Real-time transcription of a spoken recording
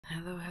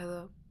Hello,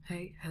 hello,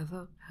 hey,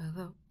 hello,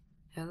 hello,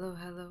 hello,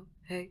 hello,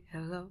 hey,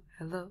 hello,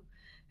 hello,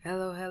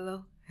 hello,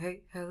 hello,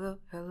 hey, hello,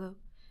 hello,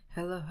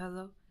 hello,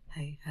 hello,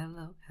 hey,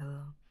 hello,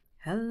 hello,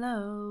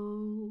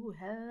 hello,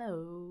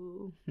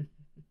 hello.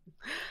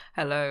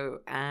 Hello,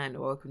 and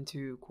welcome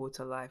to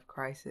Quarter Life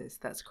Crisis.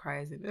 That's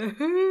cry as in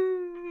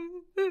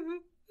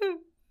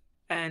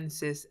and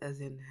sis as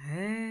in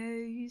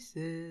hey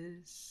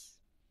sis.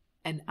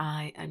 And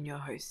I am your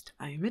host,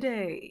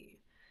 Ayomide.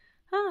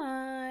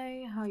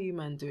 Hi, how you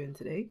man doing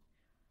today?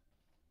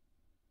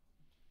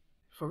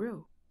 For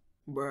real?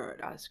 Bro,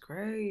 that's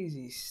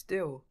crazy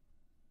still.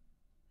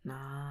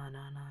 Nah,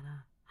 nah, nah,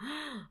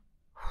 nah.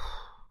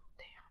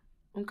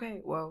 Damn. Okay,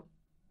 well,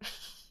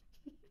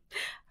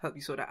 hope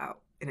you saw that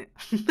out, innit?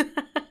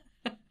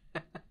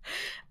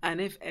 And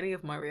if any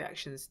of my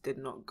reactions did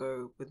not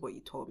go with what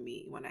you told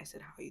me when I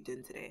said, how are you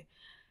doing today?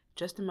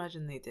 Just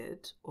imagine they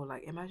did. Or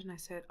like, imagine I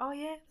said, oh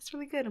yeah, that's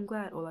really good, I'm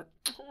glad. Or like,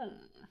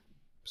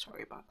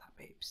 sorry about that,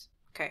 babes.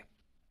 Okay,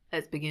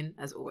 let's begin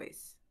as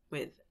always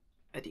with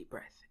a deep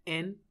breath.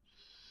 In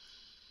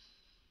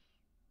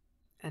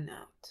and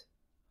out.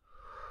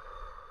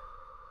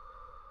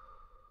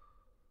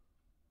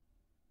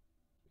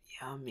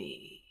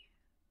 Yummy.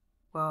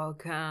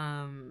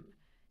 Welcome.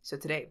 So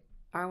today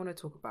I want to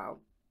talk about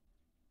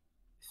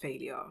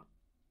failure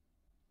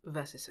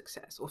versus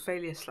success, or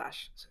failure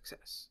slash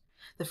success.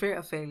 The fear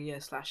of failure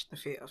slash the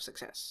fear of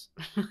success.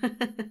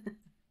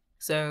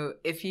 So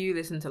if you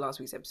listened to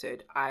last week's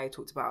episode, I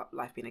talked about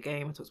life being a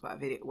game. I talked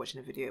about watching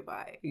a video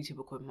by a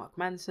YouTuber called Mark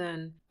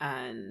Manson,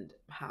 and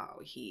how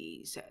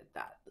he said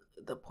that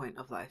the point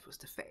of life was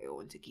to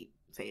fail and to keep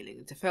failing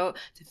and to fail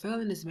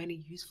in as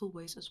many useful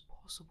ways as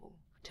possible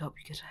to help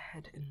you get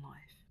ahead in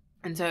life.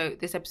 And so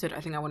this episode,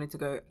 I think I wanted to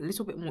go a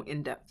little bit more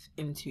in depth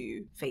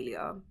into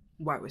failure,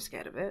 why we're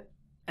scared of it,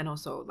 and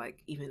also,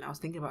 like, even I was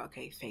thinking about,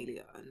 okay,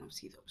 failure, and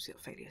obviously the opposite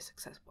of failure is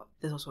success, but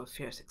there's also a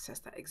fear of success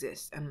that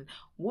exists. And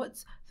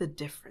what's the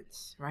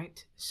difference,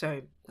 right?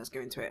 So let's go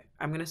into it.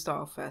 I'm going to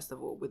start off, first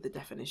of all, with the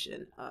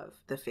definition of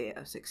the fear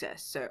of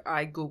success. So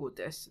I Googled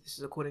this. This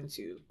is according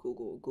to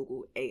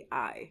Google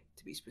AI,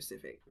 to be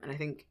specific. And I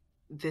think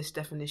this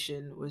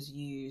definition was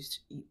used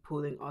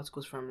pulling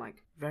articles from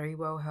like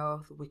Verywell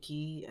Health,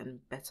 Wiki,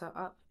 and Better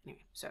Up.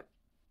 Anyway, so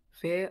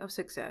fear of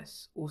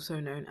success, also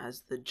known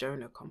as the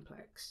Jonah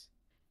complex,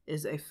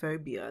 is a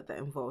phobia that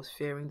involves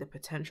fearing the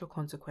potential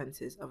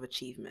consequences of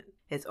achievement.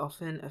 It's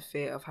often a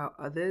fear of how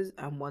others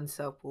and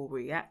oneself will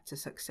react to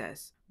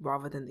success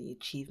rather than the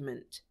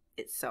achievement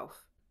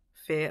itself.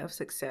 Fear of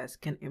success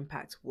can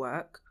impact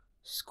work,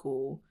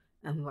 school,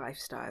 and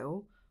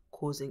lifestyle,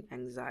 causing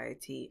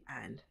anxiety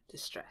and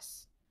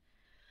distress.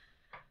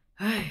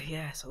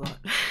 Yeah, it's a lot.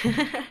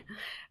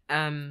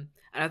 And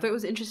I thought it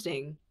was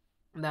interesting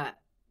that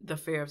the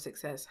fear of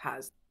success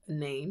has a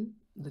name,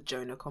 the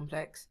Jonah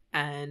complex.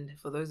 And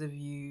for those of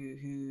you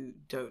who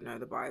don't know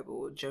the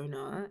Bible,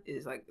 Jonah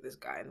is like this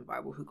guy in the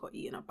Bible who got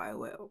eaten up by a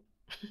whale.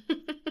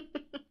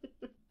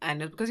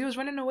 And it's because he was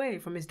running away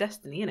from his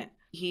destiny, innit?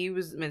 He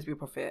was meant to be a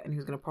prophet and he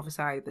was going to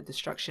prophesy the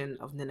destruction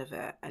of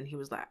Nineveh. And he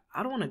was like,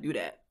 I don't want to do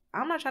that.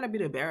 I'm not trying to be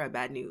the bearer of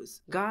bad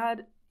news.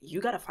 God,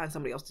 you got to find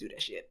somebody else to do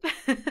that shit.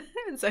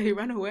 And so he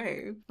ran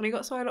away. And he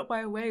got swallowed up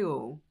by a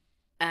whale.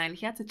 And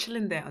he had to chill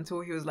in there until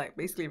he was like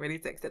basically ready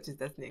to accept his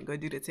destiny and go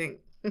do the thing.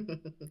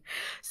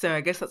 So I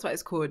guess that's why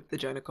it's called the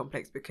Jonah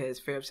complex, because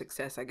fear of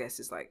success, I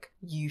guess, is like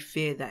you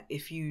fear that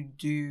if you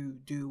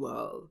do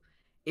well,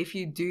 if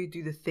you do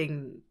the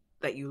thing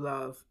that you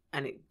love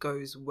and it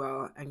goes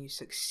well and you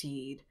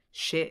succeed,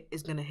 shit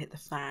is gonna hit the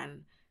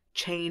fan,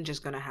 change is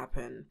gonna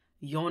happen.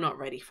 You're not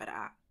ready for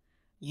that.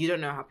 You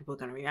don't know how people are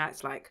gonna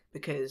react, like,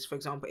 because for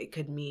example, it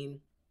could mean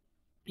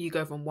you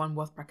go from one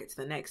wealth bracket to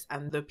the next,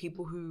 and the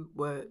people who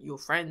were your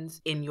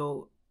friends in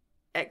your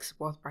ex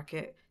wealth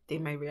bracket, they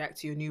may react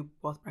to your new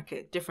wealth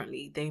bracket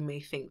differently. They may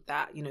think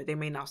that, they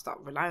may now start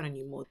relying on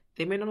you more.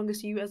 They may no longer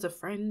see you as a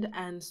friend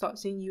and start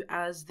seeing you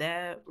as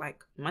their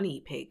like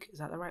money pig. Is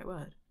that the right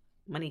word?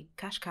 Money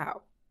cash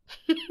cow.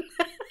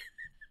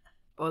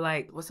 Or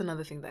like, what's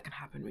another thing that can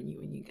happen when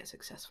you get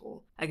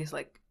successful? I guess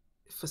like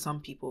for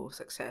some people,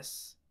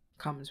 success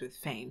comes with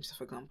fame. So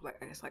for example,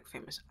 like I guess like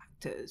famous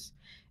actors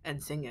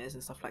and singers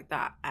and stuff like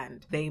that,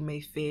 and they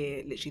may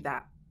fear literally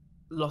that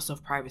loss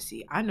of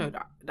privacy. I know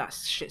that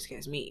shit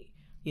scares me.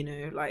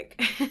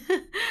 Like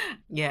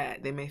yeah,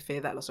 they may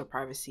fear that loss of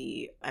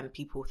privacy and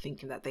people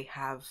thinking that they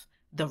have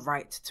the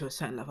right to a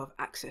certain level of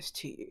access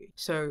to you.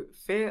 So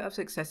fear of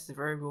success is a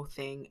very real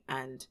thing,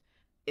 and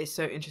it's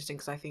so interesting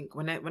because I think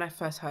when I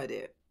first heard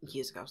it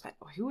years ago, I was like,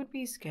 oh, who would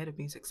be scared of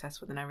being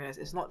successful? Then I realized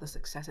it's not the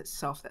success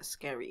itself that's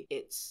scary.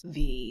 It's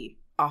the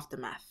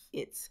aftermath.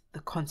 It's the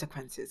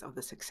consequences of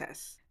the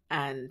success.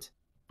 And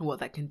what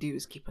that can do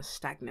is keep us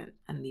stagnant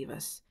and leave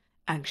us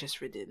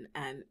anxious ridden.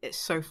 And it's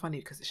so funny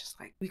because it's just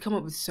like we come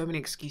up with so many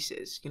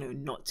excuses,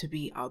 not to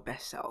be our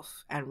best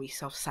self, and we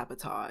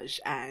self-sabotage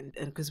and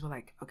because we're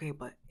like, okay,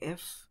 but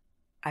if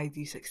I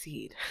do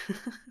succeed,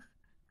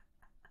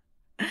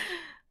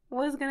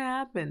 what's gonna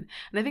happen?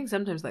 And I think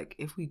sometimes, like,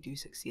 if we do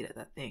succeed at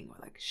that thing,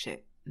 we're like,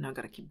 shit, now I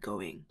gotta keep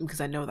going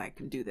because I know that I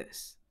can do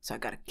this. So I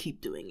gotta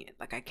keep doing it.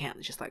 Like I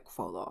can't just like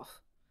fall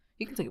off.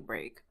 You can take a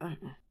break. I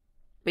don't know.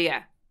 But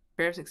yeah,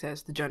 fear of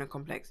success, the Jonah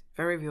complex,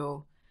 very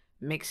real,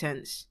 makes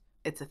sense.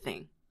 It's a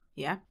thing.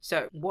 Yeah.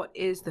 So what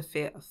is the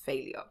fear of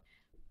failure?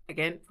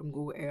 Again, from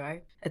Google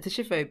AI,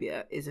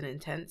 atychiphobia is an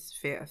intense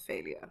fear of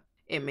failure.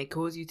 It may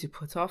cause you to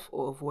put off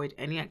or avoid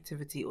any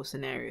activity or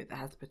scenario that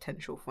has the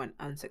potential for an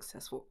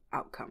unsuccessful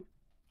outcome.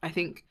 I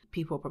think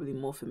people are probably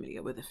more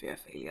familiar with the fear of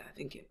failure. I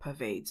think it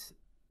pervades,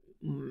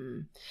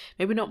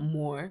 maybe not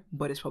more,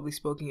 but it's probably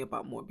spoken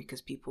about more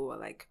because people are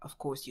like, of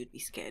course you'd be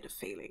scared of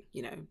failing.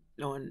 You know,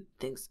 no one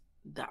thinks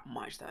that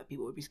much that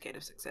people would be scared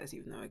of success,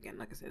 even though, again,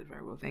 like I said, it's a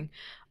very real thing.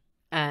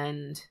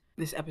 And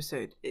this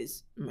episode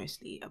is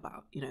mostly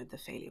about, you know, the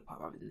failure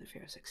part rather than the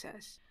fear of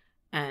success.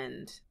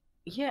 And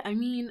yeah, I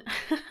mean,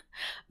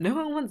 no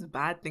one wants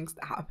bad things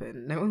to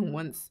happen. No one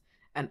wants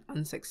an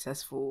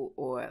unsuccessful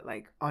or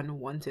like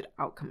unwanted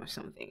outcome of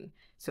something.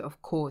 So of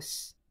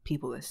course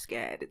people are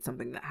scared. It's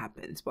something that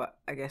happens. But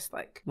I guess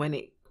like when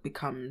it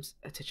becomes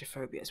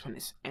atychiphobia is when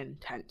it's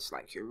intense,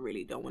 like you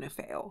really don't want to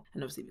fail,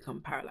 and obviously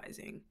become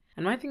paralyzing.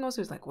 And my thing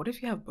also is like, what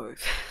if you have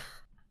both?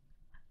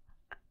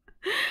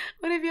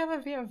 What if you have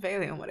a fear of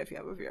failing? What if you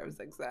have a fear of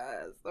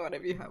success? What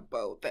if you have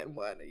both and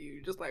one are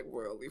you just like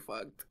royally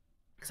fucked?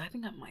 Because I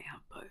think I might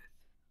have both.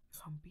 If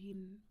I'm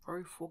being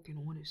very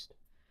fucking honest.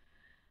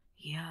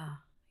 Yeah.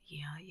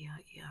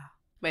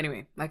 But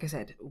anyway, like I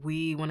said,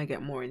 we want to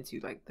get more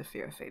into like the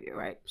fear of failure,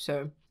 right?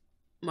 So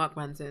Mark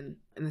Manson,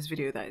 in this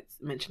video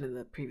that's mentioned in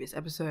the previous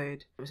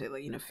episode, I say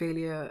like, you know,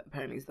 failure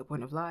apparently is the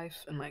point of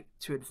life, and like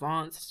to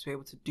advance, to be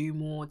able to do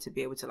more, to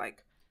be able to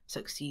like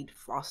succeed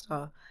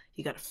faster,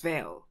 you gotta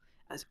fail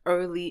as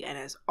early and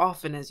as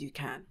often as you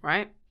can,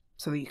 right?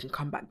 So that you can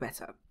come back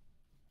better.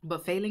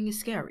 But failing is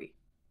scary.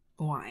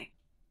 Why?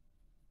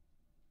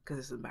 Because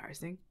it's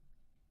embarrassing.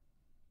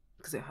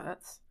 Because it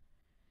hurts.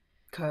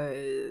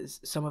 Because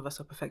some of us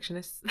are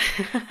perfectionists.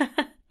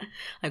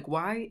 Like,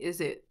 why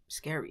is it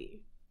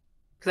scary?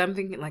 Because I'm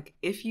thinking, like,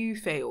 if you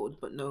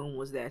failed but no one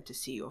was there to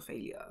see your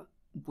failure,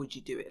 would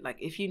you do it? Like,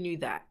 if you knew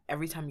that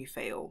every time you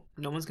fail,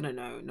 no one's going to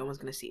know, no one's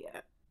going to see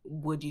it,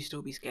 would you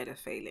still be scared of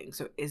failing?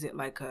 So is it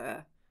like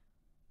a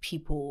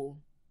people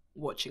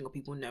watching or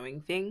people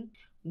knowing thing?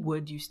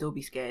 Would you still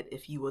be scared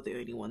if you were the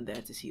only one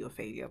there to see your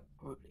failure?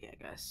 Probably, I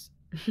guess.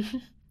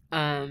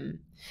 And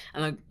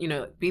like, you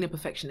know, being a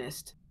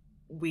perfectionist,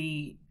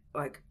 we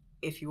like,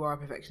 if you are a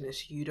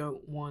perfectionist, you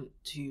don't want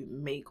to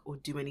make or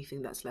do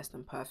anything that's less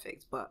than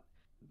perfect. But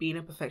being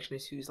a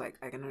perfectionist who's like,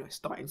 I don't know,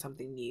 starting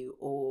something new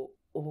or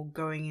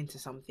going into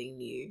something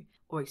new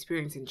or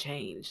experiencing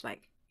change,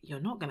 like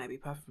you're not gonna be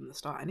perfect from the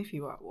start. And if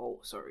you are, well,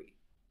 sorry,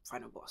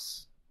 final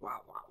boss.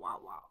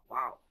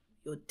 Wow,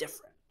 you're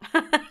different.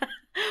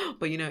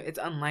 But you know, it's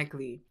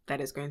unlikely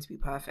that it's going to be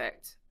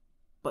perfect.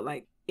 But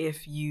like,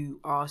 if you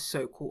are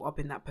so caught up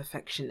in that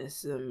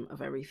perfectionism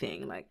of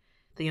everything, like,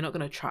 then you're not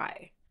gonna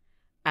try,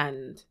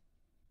 and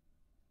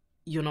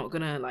you're not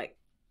gonna like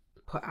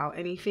put out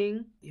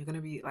anything. You're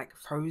gonna be like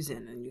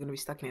frozen, and you're gonna be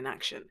stuck in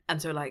inaction.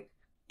 And so like,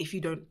 if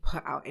you don't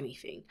put out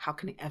anything, how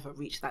can it ever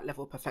reach that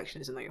level of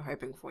perfectionism that you're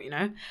hoping for? You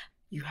know,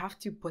 you have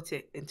to put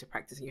it into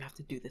practice, and you have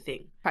to do the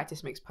thing.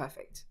 Practice makes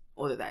perfect.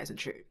 Although that isn't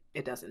true,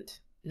 it doesn't.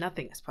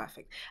 Nothing is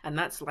perfect, and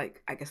that's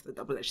like, I guess, the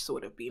double-edged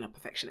sword of being a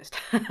perfectionist.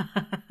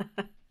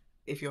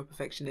 If you're a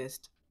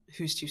perfectionist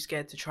who's too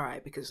scared to try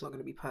because it's not going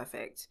to be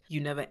perfect, you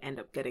never end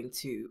up getting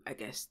to, I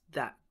guess,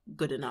 that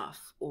good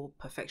enough or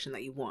perfection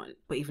that you want.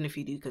 But even if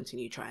you do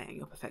continue trying,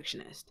 you're a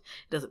perfectionist,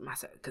 it doesn't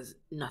matter because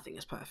nothing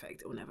is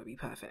perfect. It will never be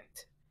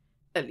perfect,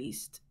 at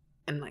least,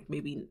 and like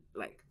maybe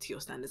like to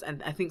your standards.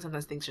 And I think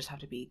sometimes things just have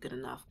to be good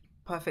enough.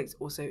 Perfect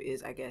also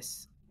is, I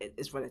guess,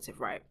 it's relative,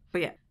 right?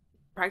 But yeah,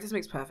 practice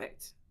makes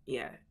perfect,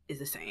 yeah, is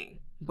the saying,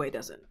 but it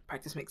doesn't.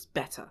 Practice makes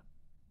better.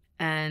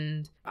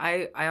 And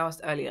I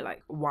asked earlier,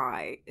 like,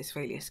 why is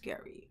failure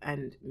scary?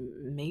 And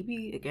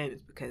maybe, again,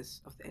 it's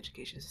because of the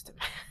education system.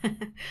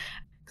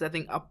 Because I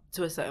think up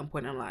to a certain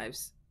point in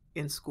lives,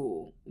 in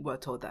school, we're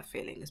told that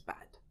failing is bad,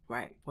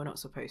 right? We're not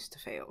supposed to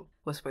fail.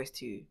 We're supposed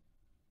to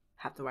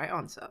have the right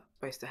answer.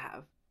 We're supposed to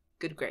have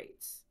good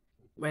grades.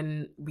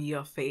 When we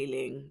are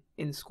failing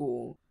in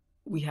school,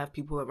 we have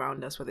people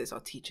around us, whether it's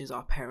our teachers,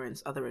 our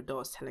parents, other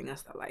adults, telling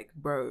us that, like,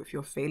 bro, if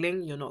you're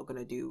failing, you're not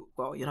going to do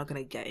well. You're not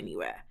going to get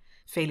anywhere.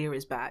 Failure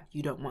is bad.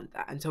 You don't want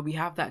that. And so we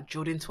have that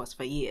drilled into us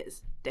for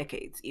years,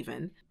 decades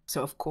even.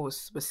 So of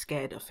course we're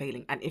scared of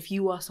failing. And if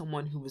you are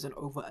someone who was an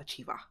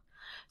overachiever,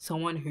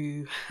 someone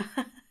who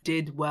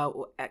did well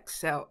or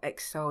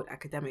excelled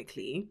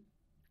academically,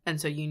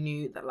 and so you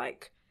knew that,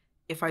 like,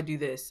 if I do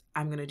this,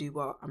 I'm going to do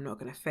well, I'm not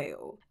going to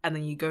fail. And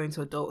then you go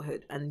into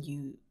adulthood and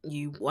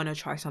you want to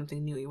try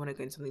something new, you want to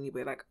go into something new, but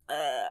you're like,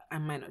 I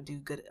might not do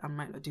good, I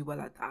might not do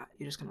well at that.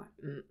 You're just kind of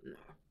like, no.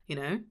 You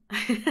know?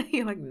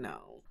 You're like,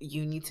 no.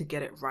 You need to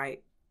get it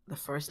right the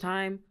first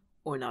time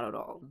or not at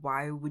all.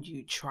 Why would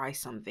you try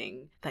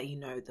something that you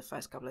know the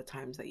first couple of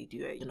times that you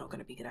do it, you're not going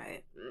to be good at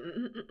it?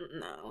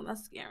 No,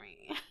 that's scary.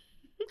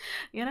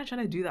 You're not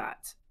trying to do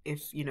that.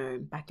 If, you know,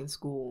 back in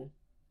school,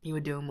 you were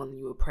doing well and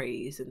you were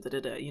praised and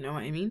da-da-da, you know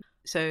what I mean?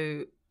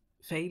 So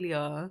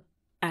failure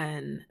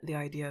and the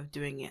idea of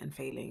doing it and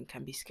failing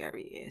can be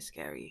scary. It is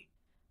scary.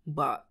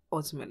 But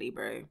ultimately,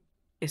 bro,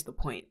 it's the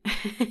point.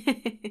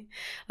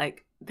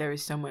 Like, there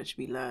is so much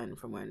we learn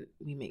from when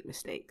we make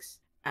mistakes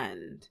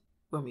and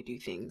when we do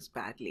things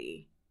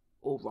badly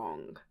or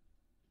wrong.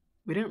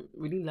 We don't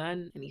really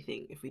learn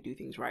anything if we do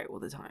things right all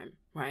the time,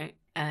 right?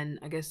 And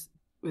I guess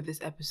with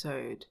this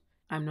episode,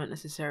 I'm not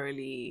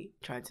necessarily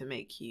trying to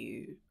make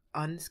you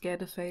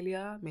unscared of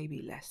failure,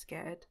 maybe less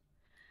scared.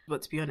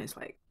 But to be honest,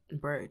 like,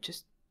 bro,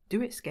 just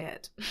do it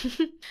scared.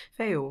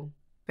 Fail,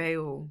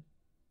 fail,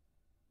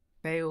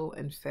 fail,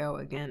 and fail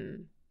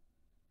again.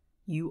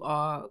 You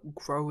are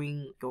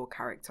growing your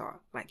character.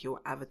 Like,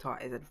 your avatar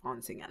is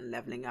advancing and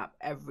leveling up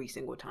every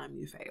single time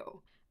you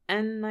fail.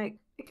 And like,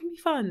 it can be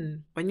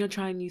fun when you're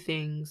trying new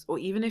things, or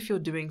even if you're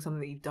doing something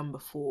that you've done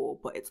before,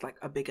 but it's like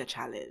a bigger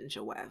challenge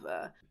or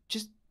whatever.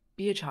 Just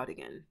be a child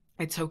again.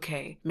 It's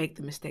okay. Make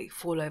the mistake,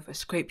 fall over,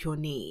 scrape your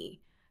knee,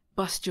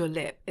 bust your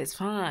lip. It's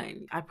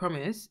fine. I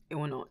promise it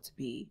will not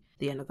be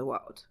the end of the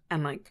world.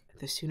 And like,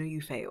 the sooner you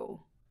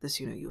fail, the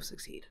sooner you'll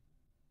succeed.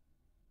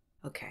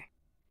 Okay,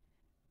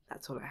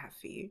 that's all I have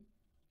for you.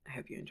 I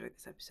hope you enjoyed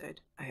this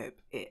episode. I hope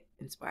it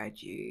inspired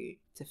you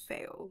to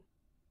fail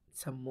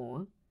some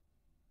more.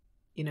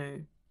 You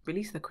know,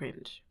 release the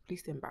cringe,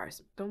 release the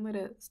embarrassment. Don't let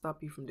it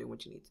stop you from doing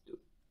what you need to do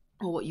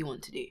or what you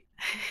want to do.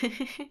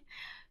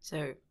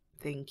 So,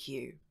 thank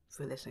you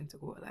for listening to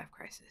Quarter Life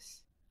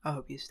Crisis. I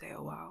hope you stay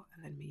a while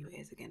and lend me your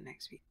ears again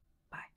next week.